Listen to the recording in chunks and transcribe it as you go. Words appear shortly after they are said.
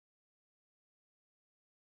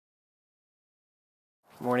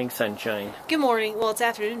Morning sunshine. Good morning. Well, it's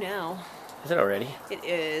afternoon now. Is it already? It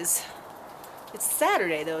is. It's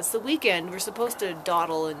Saturday, though. It's the weekend. We're supposed to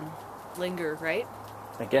dawdle and linger, right?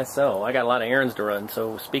 I guess so. I got a lot of errands to run,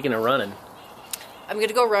 so speaking of running. I'm going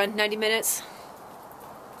to go run 90 minutes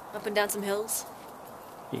up and down some hills.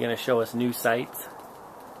 You going to show us new sights?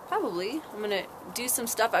 Probably. I'm going to do some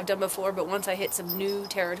stuff I've done before, but once I hit some new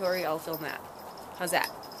territory, I'll film that. How's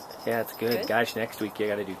that? Yeah, it's good. Gosh, next week you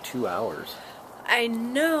got to do 2 hours. I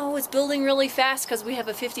know. It's building really fast because we have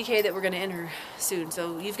a 50K that we're going to enter soon.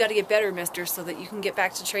 So you've got to get better, mister, so that you can get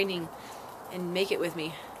back to training and make it with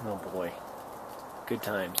me. Oh, boy. Good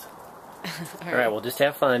times. All right, well, just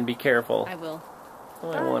have fun. Be careful. I will.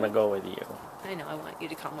 Oh, I want to go with you. I know. I want you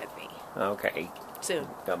to come with me. Okay. Soon.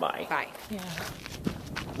 Goodbye. Bye. Yeah.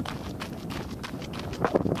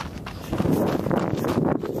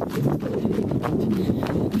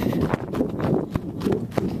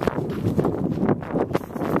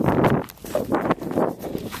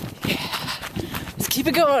 Let's keep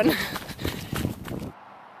it going.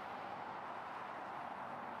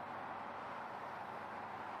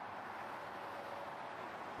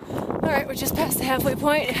 Alright, we're just past the halfway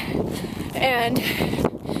point, and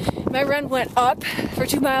my run went up for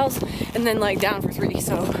 2 miles and then like down for 3,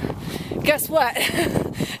 so guess what?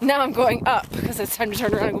 Now I'm going up because it's time to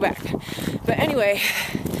turn around and go back. But anyway,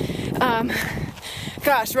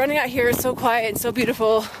 gosh, running out here is so quiet and so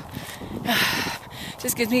beautiful.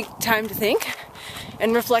 Just gives me time to think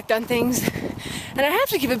and reflect on things. And I have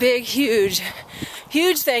to give a big, huge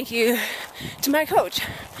thank you to my coach,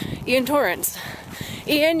 Ian Torrance.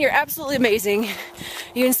 Ian, you're absolutely amazing.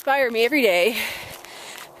 You inspire me every day.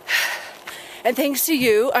 And thanks to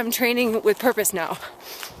you, I'm training with purpose now.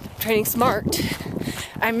 I'm training smart.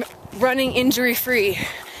 I'm running injury-free,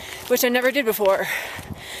 which I never did before.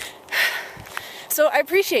 So I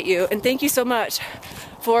appreciate you, and thank you so much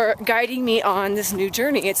for guiding me on this new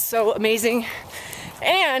journey. It's so amazing.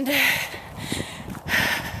 And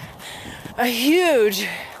a huge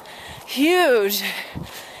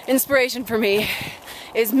inspiration for me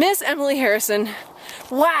is Miss Emily Harrison.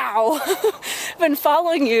 Wow! I've been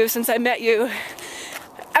following you since I met you.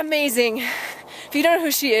 Amazing. If you don't know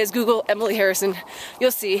who she is, Google Emily Harrison.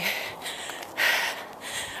 You'll see.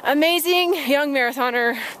 Amazing young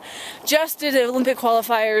marathoner. Just did Olympic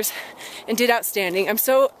qualifiers and did outstanding. I'm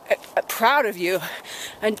so proud of you.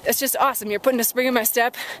 And it's just awesome. You're putting a spring in my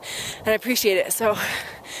step, and I appreciate it. So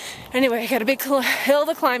anyway, I got a big hill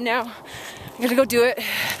to climb now. I'm gonna go do it,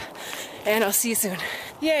 and I'll see you soon.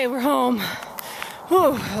 Yay, we're home.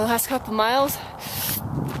 Whew, the last couple miles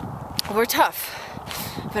were tough,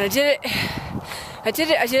 but I did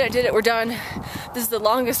it. We're done. This is the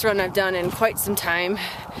longest run I've done in quite some time.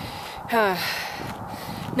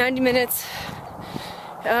 90 minutes.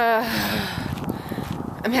 I'm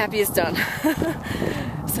happy it's done.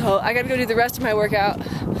 So I gotta go do the rest of my workout,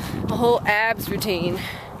 a whole abs routine.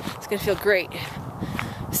 It's gonna feel great.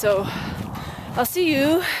 So I'll see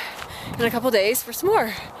you in a couple days for some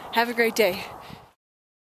more. Have a great day.